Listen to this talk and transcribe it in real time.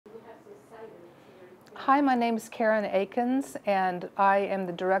Hi, my name is Karen Akins, and I am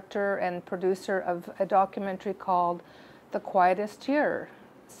the director and producer of a documentary called The Quietest Year,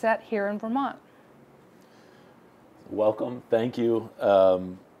 set here in Vermont. Welcome. Thank you.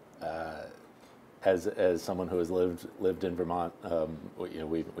 As someone who has lived in Vermont,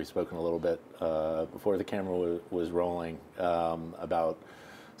 we've spoken a little bit before the camera was rolling about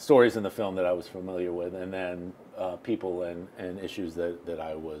stories in the film that I was familiar with, and then people and issues that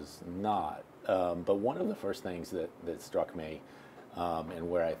I was not. But one of the first things that struck me, and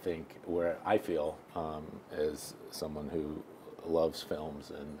where I feel as someone who loves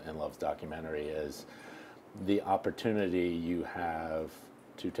films and loves documentary, is the opportunity you have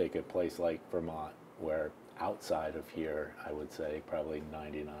to take a place like Vermont, where outside of here, I would say probably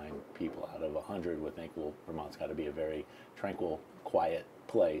 99 people out of 100 would think, well, Vermont's got to be a very tranquil, quiet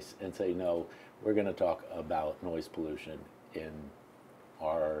place, and say, no, we're going to talk about noise pollution in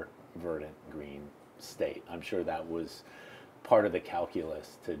our verdant green state. I'm sure that was part of the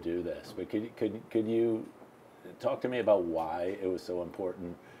calculus to do this, but could you talk to me about why it was so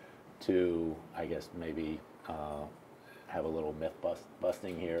important to, I guess, maybe have a little myth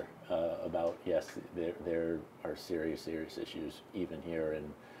busting here about, yes, there are serious issues even here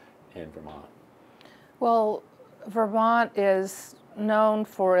in Vermont? Well, Vermont is known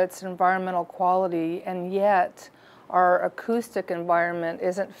for its environmental quality, and yet our acoustic environment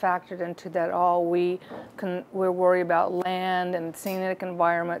isn't factored into that at all. We're worried about land and scenic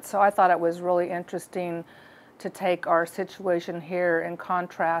environment, so I thought it was really interesting to take our situation here and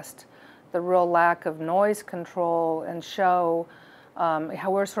contrast the real lack of noise control and show how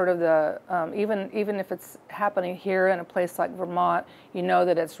we're sort of the, even if it's happening here in a place like Vermont, you know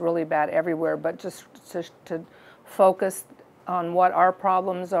that it's really bad everywhere, but just to focus on what our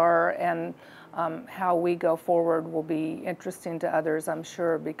problems are and how we go forward will be interesting to others, I'm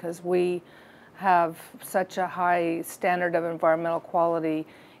sure, because we have such a high standard of environmental quality,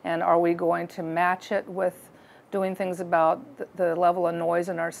 and are we going to match it with doing things about the level of noise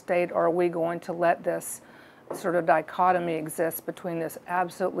in our state, or are we going to let this sort of dichotomy exist between this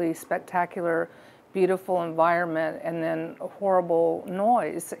absolutely spectacular, beautiful environment and then horrible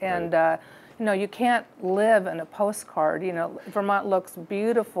noise? And Right. you can't live in a postcard. Vermont looks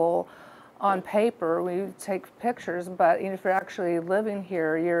beautiful on paper, we take pictures, but if you're actually living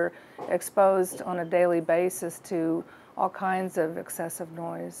here, you're exposed on a daily basis to all kinds of excessive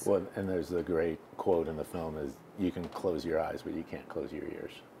noise. Well, and there's the great quote in the film is, you can close your eyes, but you can't close your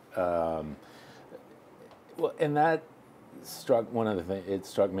ears. Well, and that struck, one of the things, it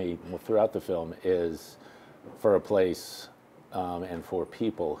struck me throughout the film is, for a place and for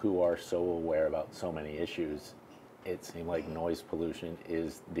people who are so aware about so many issues, it seemed like noise pollution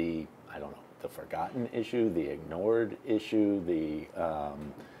is the, I don't know, the forgotten issue, the ignored issue,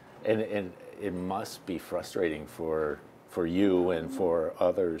 and it must be frustrating for you and for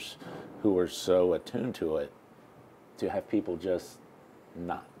others who are so attuned to it, to have people just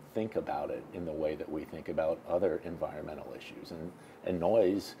not think about it in the way that we think about other environmental issues. And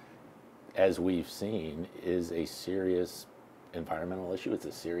noise, as we've seen, is a serious environmental issue. It's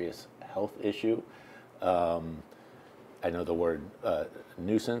a serious health issue. I know the word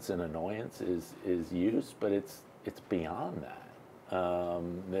nuisance and annoyance is used, but it's beyond that.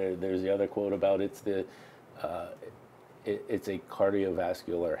 There's the other quote about it's a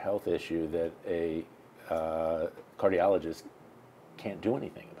cardiovascular health issue that a cardiologist can't do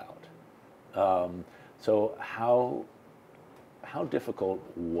anything about. So how difficult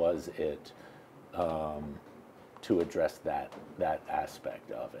was it to address that aspect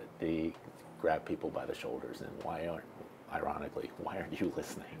of it? The grab people by the shoulders, and ironically, why aren't you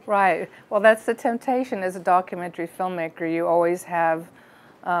listening? Right. Well, that's the temptation as a documentary filmmaker. You always have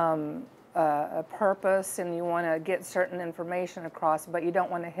a purpose, and you want to get certain information across, but you don't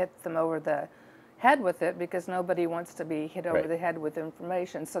want to hit them over the head with it, because nobody wants to be hit over Right. the head with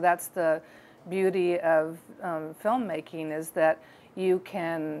information. So that's the beauty of filmmaking, is that you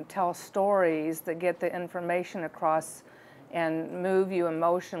can tell stories that get the information across and move you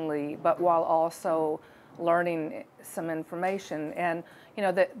emotionally, but while also learning some information. And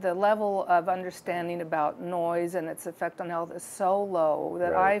the level of understanding about noise and its effect on health is so low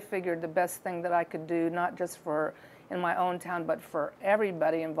that Right. I figured the best thing that I could do, not just in my own town, but for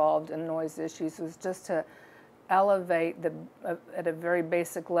everybody involved in noise issues, was just to elevate at a very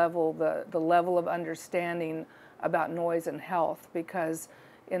basic level the level of understanding about noise and health, because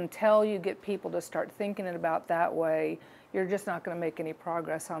until you get people to start thinking it about that way, you're just not going to make any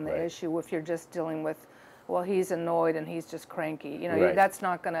progress on the Right. issue if you're just dealing with well, he's annoyed and he's just cranky. You know, Right. that's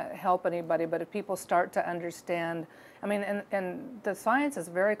not going to help anybody. But if people start to understand, I mean, and the science is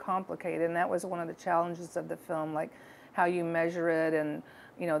very complicated, and that was one of the challenges of the film, like how you measure it and,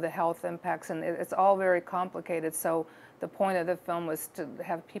 you know, the health impacts, and it's all very complicated. So the point of the film was to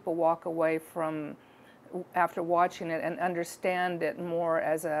have people walk away from, after watching it, and understand it more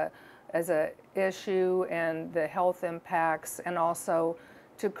as a issue and the health impacts, and also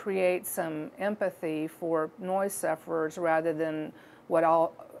to create some empathy for noise sufferers, rather than what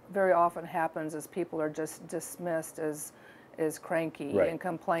very often happens is people are just dismissed as cranky Right. and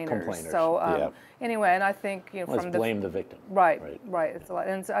complainers. Complainers, So yeah. anyway, and I think, you know, Let's from blame the victim. Right. It's a lot,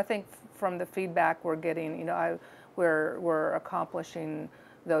 and so I think from the feedback we're getting, you know, we're accomplishing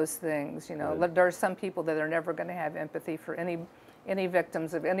those things. You know, Right. there's some people that are never going to have empathy for any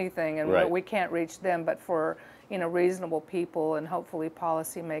victims of anything, and Right. we can't reach them. But for, you know, reasonable people and hopefully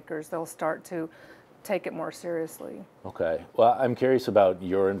policymakers, they'll start to take it more seriously. Okay. Well, I'm curious about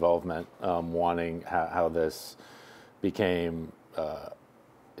your involvement, wanting how this became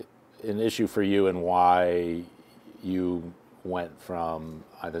an issue for you, and why you went from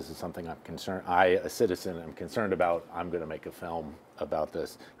this is something a citizen, I'm concerned about, I'm going to make a film about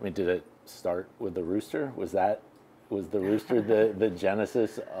this. I mean, did it start with the rooster? Was the rooster the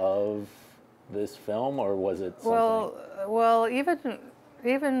genesis of this film, or was it something? Well,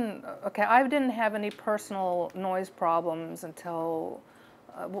 even okay, I didn't have any personal noise problems until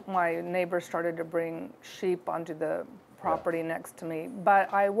my neighbors started to bring sheep onto the property next to me.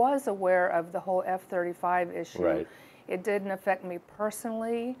 But I was aware of the whole F-35 issue. Right. It didn't affect me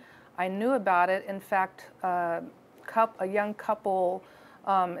personally. I knew about it. In fact, a young couple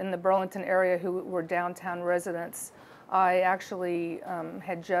in the Burlington area who were downtown residents, I actually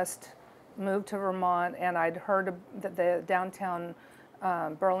had just moved to Vermont, and I'd heard that the downtown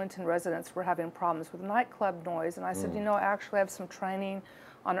Burlington residents were having problems with nightclub noise. And I said, you know, I actually have some training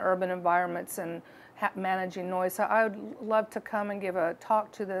on urban environments and managing noise. So I would love to come and give a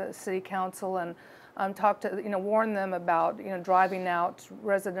talk to the city council and warn them about, you know, driving out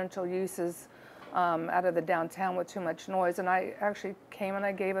residential uses out of the downtown with too much noise. And I actually came and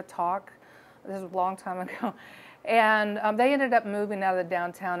I gave a talk. This was a long time ago. And they ended up moving out of the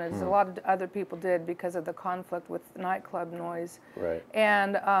downtown, as a lot of other people did, because of the conflict with nightclub noise. Right.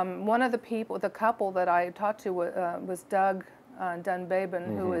 And one of the couple that I talked to was Doug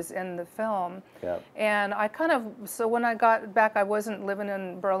Dunbabin, who was in the film. Yep. And so when I got back, I wasn't living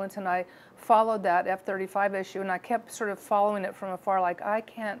in Burlington. I followed that F-35 issue, and I kept sort of following it from afar, like, I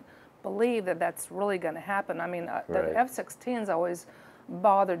can't believe that that's really going to happen. I mean, the F-16s always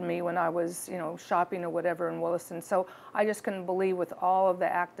bothered me when I was, you know, shopping or whatever in Williston. So I just couldn't believe, with all of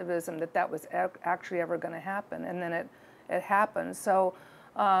the activism, that was actually ever going to happen. And then it happened. So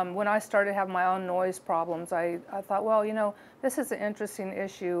when I started to have my own noise problems, I thought, well, you know, this is an interesting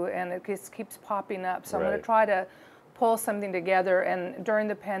issue, and it just keeps popping up. So I'm going to try to pull something together. And during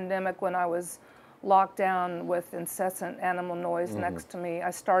the pandemic, when I was locked down with incessant animal noise next to me, I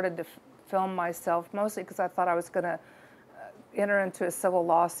started to film myself, mostly because I thought I was going to enter into a civil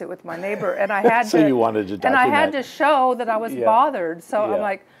lawsuit with my neighbor, and I had So you wanted to document. And I had to show that I was bothered. So I'm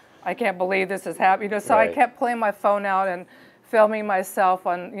like, I can't believe this is happening. You know, so I kept pulling my phone out and filming myself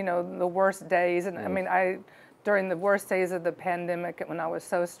on, you know, the worst days. And I mean, during the worst days of the pandemic, when I was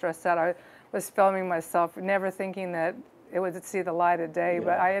so stressed out, I was filming myself, never thinking that it would see the light of day.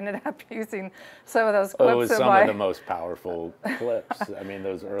 But I ended up using some of those clips. It was some of the most powerful clips. I mean,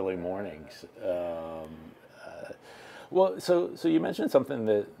 those early mornings. Well, so you mentioned something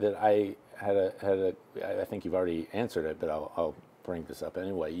that I I think you've already answered it, but I'll bring this up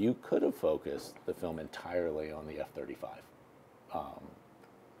anyway. You could have focused the film entirely on the F-35.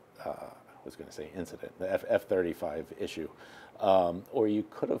 I was going to say incident, the F-35 issue, or you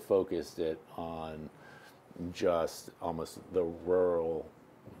could have focused it on just almost the rural,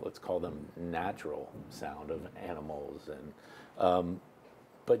 let's call them natural sound of animals, and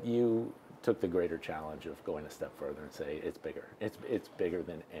but you took the greater challenge of going a step further and say it's bigger. It's bigger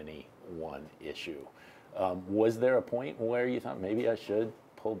than any one issue. Was there a point where you thought maybe I should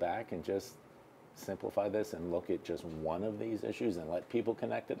pull back and just simplify this and look at just one of these issues and let people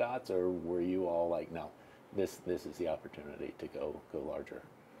connect the dots, or were you all like, no, this is the opportunity to go larger?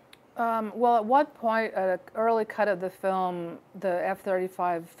 Well, at one point, at an early cut of the film, the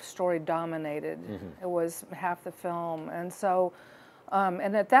F-35 story dominated. It was half the film, and so.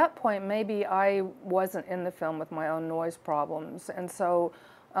 And at that point, maybe I wasn't in the film with my own noise problems. And so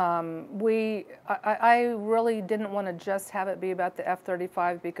I really didn't want to just have it be about the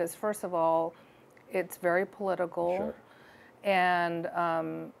F-35 because, first of all, it's very political. Sure.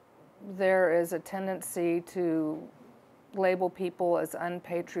 And there is a tendency to label people as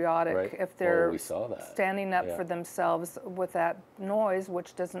unpatriotic Right. if they're we saw that. standing up for themselves with that noise,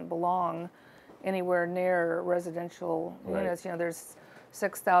 which doesn't belong anywhere near residential units. You know, there's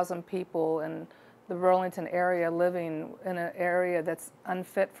 6,000 people in the Burlington area living in an area that's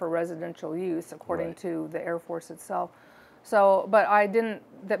unfit for residential use, according to the Air Force itself. So, but I didn't,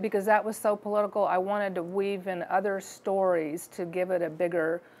 because that was so political, I wanted to weave in other stories to give it a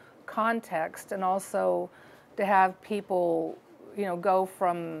bigger context, and also to have people, you know, go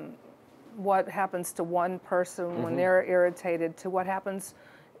from what happens to one person when they're irritated to what happens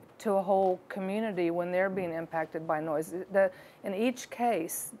to a whole community when they're being impacted by noise. In each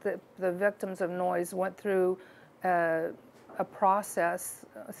case, the victims of noise went through a process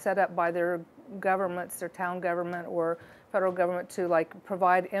set up by their governments, their town government or federal government, to like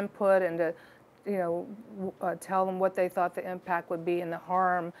provide input and to, you know, tell them what they thought the impact would be and the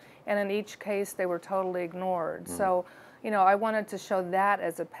harm. And in each case, they were totally ignored. So, you know, I wanted to show that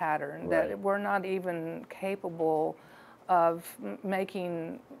as a pattern, that we're not even capable of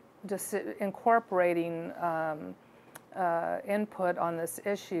making, incorporating input on this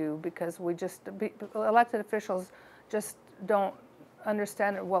issue, because we just, elected officials just don't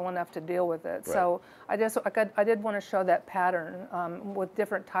understand it well enough to deal with it. So I did want to show that pattern with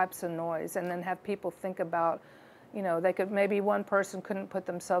different types of noise, and then have people think about, you know, they could, maybe one person couldn't put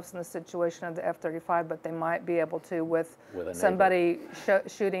themselves in the situation of the F-35, but they might be able to with somebody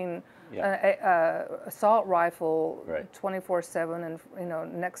shooting an assault rifle 24/7 and, you know,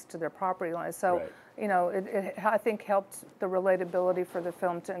 next to their property line. So, you know, it I think helped the relatability for the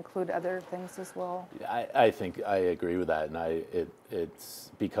film to include other things as well. I think I agree with that, and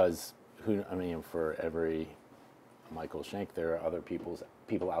it's because I mean, for every Michael Schenk, there are other people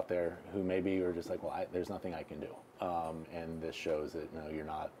out there who maybe are just like, well, there's nothing I can do, and this shows that no, you're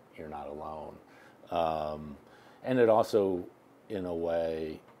not alone, and it also, in a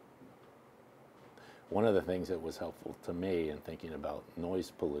way, one of the things that was helpful to me in thinking about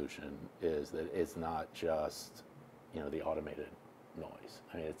noise pollution is that it's not just, you know, the automated noise.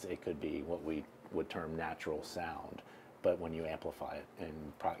 I mean, it could be what we would term natural sound, but when you amplify it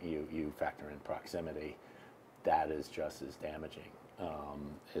and you factor in proximity, that is just as damaging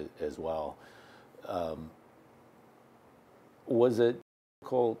as well. Was it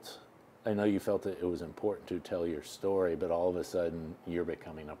difficult? I know you felt that it was important to tell your story, but all of a sudden you're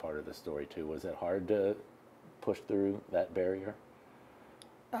becoming a part of the story too. Was it hard to push through that barrier?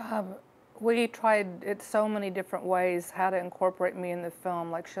 We tried it so many different ways how to incorporate me in the film.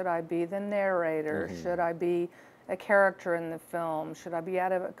 Like, should I be the narrator? Should I be a character in the film? Should I be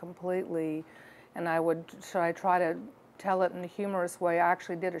out of it completely? And should I try to tell it in a humorous way? I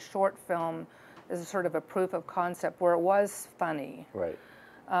actually did a short film as a sort of a proof of concept where it was funny. Right.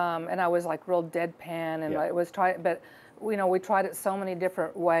 And I was like real deadpan, and it was but you know, we tried it so many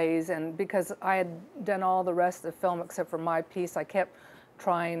different ways, and because I had done all the rest of the film except for my piece, I kept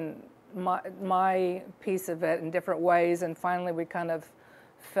trying my piece of it in different ways, and finally we kind of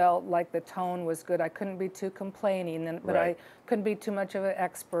felt like the tone was good. I couldn't be too complaining, but I couldn't be too much of an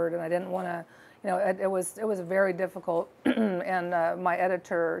expert, and I didn't want to, you know, it was very difficult. And my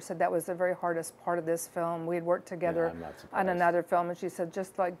editor said that was the very hardest part of this film. We had worked together on another film, and she said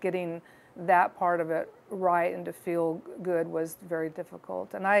just like getting that part of it right and to feel good was very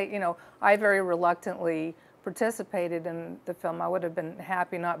difficult. And I very reluctantly participated in the film. I would have been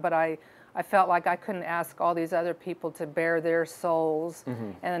happy not, but I felt like I couldn't ask all these other people to bare their souls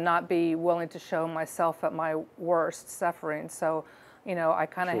and not be willing to show myself at my worst suffering. So, you know, I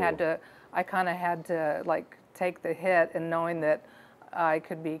kind of had to like take the hit, and knowing that I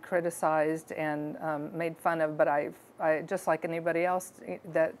could be criticized and made fun of, but I just like anybody else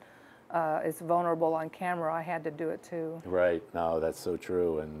that is vulnerable on camera, I had to do it too. Right. No, that's so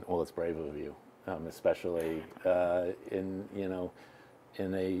true, and well, it's brave of you, especially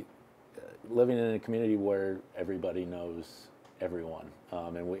living in a community where everybody knows everyone.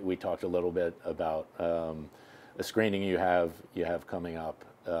 And we talked a little bit about a screening you have coming up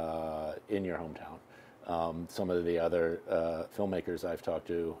in your hometown. Some of the other filmmakers I've talked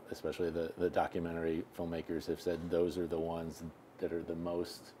to, especially the documentary filmmakers, have said those are the ones that are the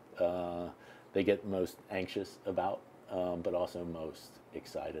most, they get most anxious about, but also most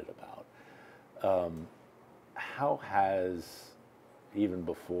excited about. How has, even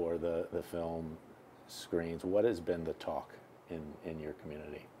before the film screens, what has been the talk in your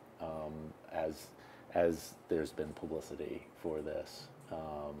community as there's been publicity for this?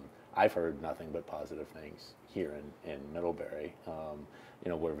 I've heard nothing but positive things here in Middlebury.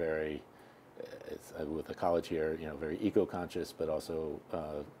 We're very, it's with the college here, very eco-conscious, but also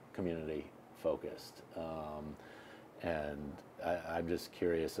community focused. And I'm just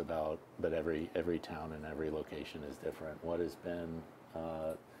curious about, but every town and every location is different. What has been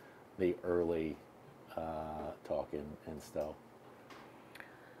the early talk in Stowe?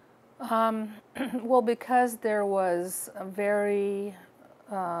 Well, because there was a very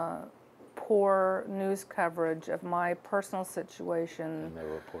poor news coverage of my personal situation. And they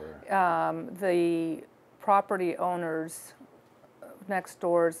were poor. The property owner's next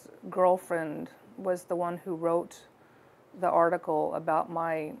door's girlfriend was the one who wrote the article about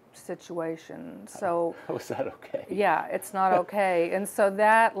my situation. So was that okay? yeah, it's not okay. And so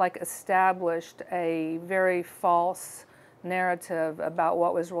that like established a very false narrative about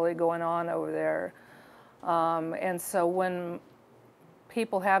what was really going on over there. And so when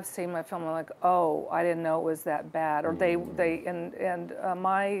people have seen my film, I'm like, oh, I didn't know it was that bad. Or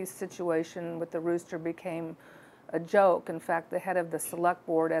my situation with the rooster became a joke. In fact, the head of the select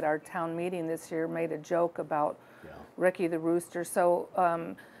board at our town meeting this year made a joke about Ricky the rooster. So,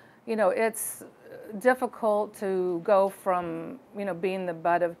 it's difficult to go from, being the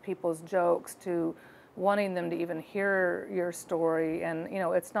butt of people's jokes to wanting them to even hear your story. And,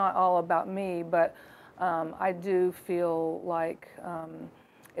 it's not all about me, but I do feel like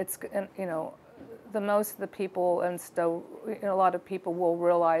it's, the most of the people in Stowe, a lot of people will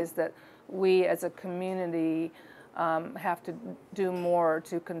realize that we as a community have to do more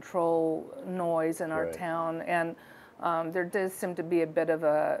to control noise in our town. And there does seem to be a bit of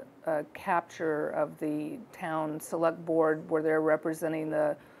a capture of the town select board where they're representing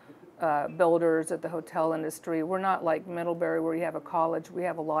the builders at the hotel industry. We're not like Middlebury where you have a college. We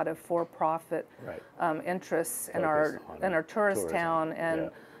have a lot of for-profit interests in our tourist town,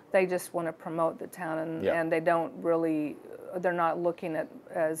 and they just want to promote the town, and they don't really, they're not looking at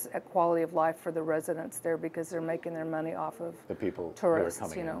quality of life for the residents there because they're making their money off of the people tourists, who are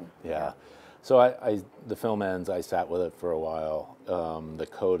coming in. Yeah. So the film ends, I sat with it for a while. The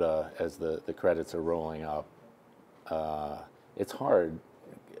coda, as the credits are rolling up, it's hard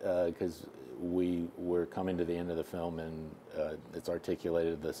because we're coming to the end of the film, and it's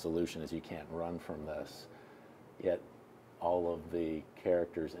articulated the solution is you can't run from this. Yet all of the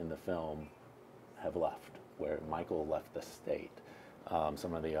characters in the film have left, where Michael left the state.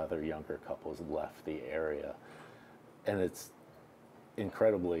 Some of the other younger couples left the area. And it's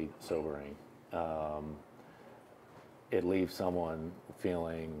incredibly sobering. It leaves someone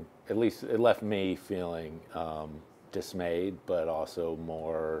feeling, at least it left me feeling dismayed, but also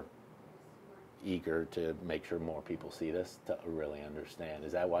more eager to make sure more people see this to really understand.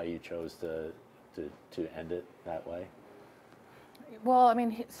 Is that why you chose to end it that way? Well, I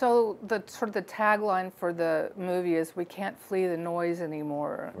mean, so the sort of the tagline for the movie is we can't flee the noise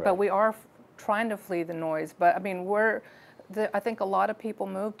anymore, but we are trying to flee the noise. But I mean, I think a lot of people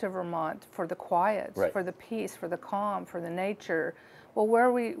move to Vermont for the quiet, for the peace, for the calm, for the nature. Well,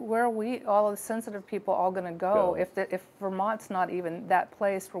 where are we all the sensitive people all going to go? If Vermont's not even that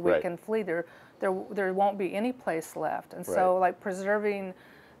place where we can flee, there won't be any place left. And so, like preserving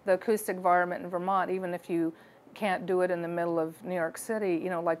the acoustic environment in Vermont, even if you can't do it in the middle of New York City,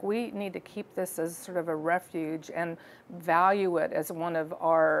 like we need to keep this as sort of a refuge and value it as one of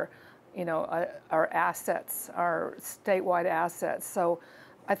our our assets, our statewide assets. So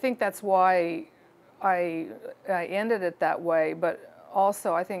I think that's why I ended it that way. But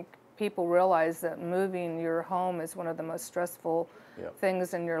also I think people realize that moving your home is one of the most stressful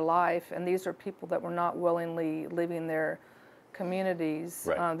things in your life. And these are people that were not willingly leaving their communities.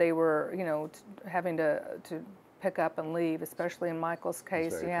 They were, having to pick up and leave, especially in Michael's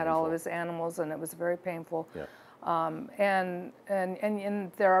case. He had all of his animals, and it was very painful. And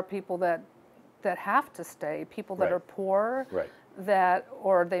there are people that have to stay, people that are poor,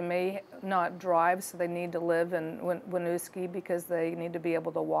 or they may not drive, so they need to live in Winooski because they need to be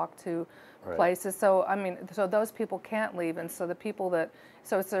able to walk to places. So I mean, so those people can't leave, and so the people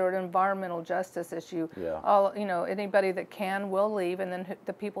so it's an environmental justice issue. Anybody that can will leave, and then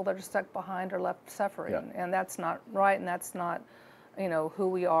the people that are stuck behind are left suffering, and that's not right, and that's not who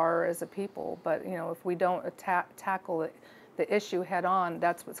we are as a people. But if we don't tackle the issue head on,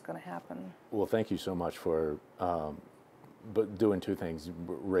 that's what's going to happen. Well, thank you so much for doing two things: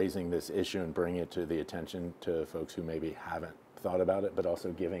 raising this issue and bringing it to the attention to folks who maybe haven't thought about it, but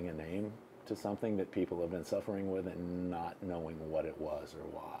also giving a name to something that people have been suffering with and not knowing what it was or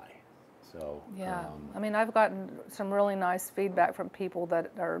why. So I mean, I've gotten some really nice feedback from people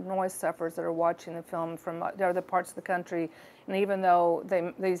that are noise sufferers that are watching the film from other parts of the country, and even though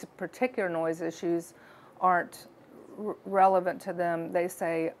these particular noise issues aren't relevant to them, they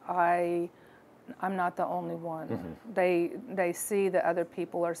say, I I'm not the only one. They see that other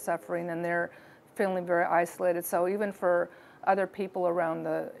people are suffering and they're feeling very isolated. So even for other people around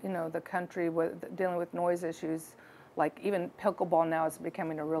the the country dealing with noise issues, like even pickleball now is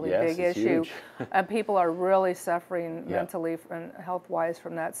becoming a really big issue. And people are really suffering mentally and health-wise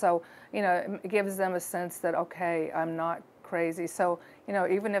from that. So it gives them a sense that, okay, I'm not crazy. So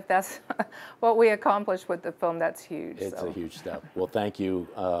even if that's what we accomplished with the film, that's huge. It's a huge step. Well, thank you.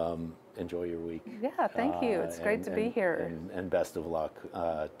 Enjoy your week. Yeah, thank you. It's great to be here. And best of luck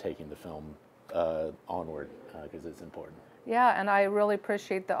taking the film onward, because it's important. Yeah, and I really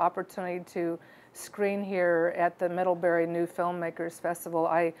appreciate the opportunity to screen here at the Middlebury New Filmmakers Festival.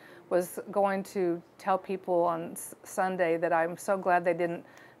 I was going to tell people on Sunday that I'm so glad they didn't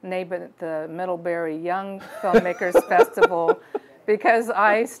name it the Middlebury Young Filmmakers Festival, because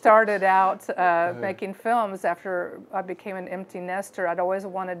I started out making films after I became an empty nester. I'd always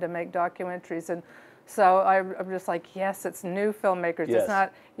wanted to make documentaries, and so I'm just like, yes, it's new filmmakers. Yes. It's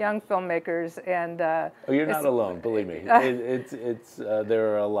not young filmmakers. And oh, you're not alone. Believe me, it's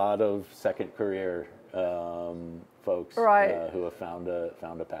there are a lot of second career folks who have found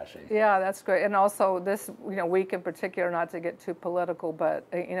a passion. Yeah, that's great. And also this week in particular, not to get too political, but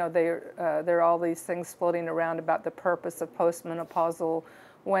there are all these things floating around about the purpose of postmenopausal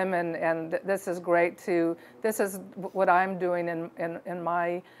women, and this is great too. This is what I'm doing in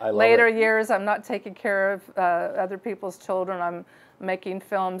my later years. I'm not taking care of other people's children. I'm making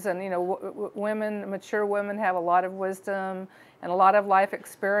films, and women, mature women, have a lot of wisdom and a lot of life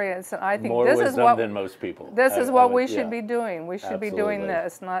experience, and I think more this wisdom is what than most people. This is what we should be doing. We should be doing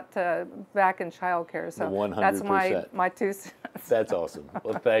this, not back in childcare. So 100%. that's my 2 cents. That's awesome.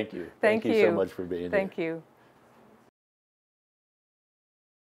 Well, thank you. Thank you so much for being here. Thank you.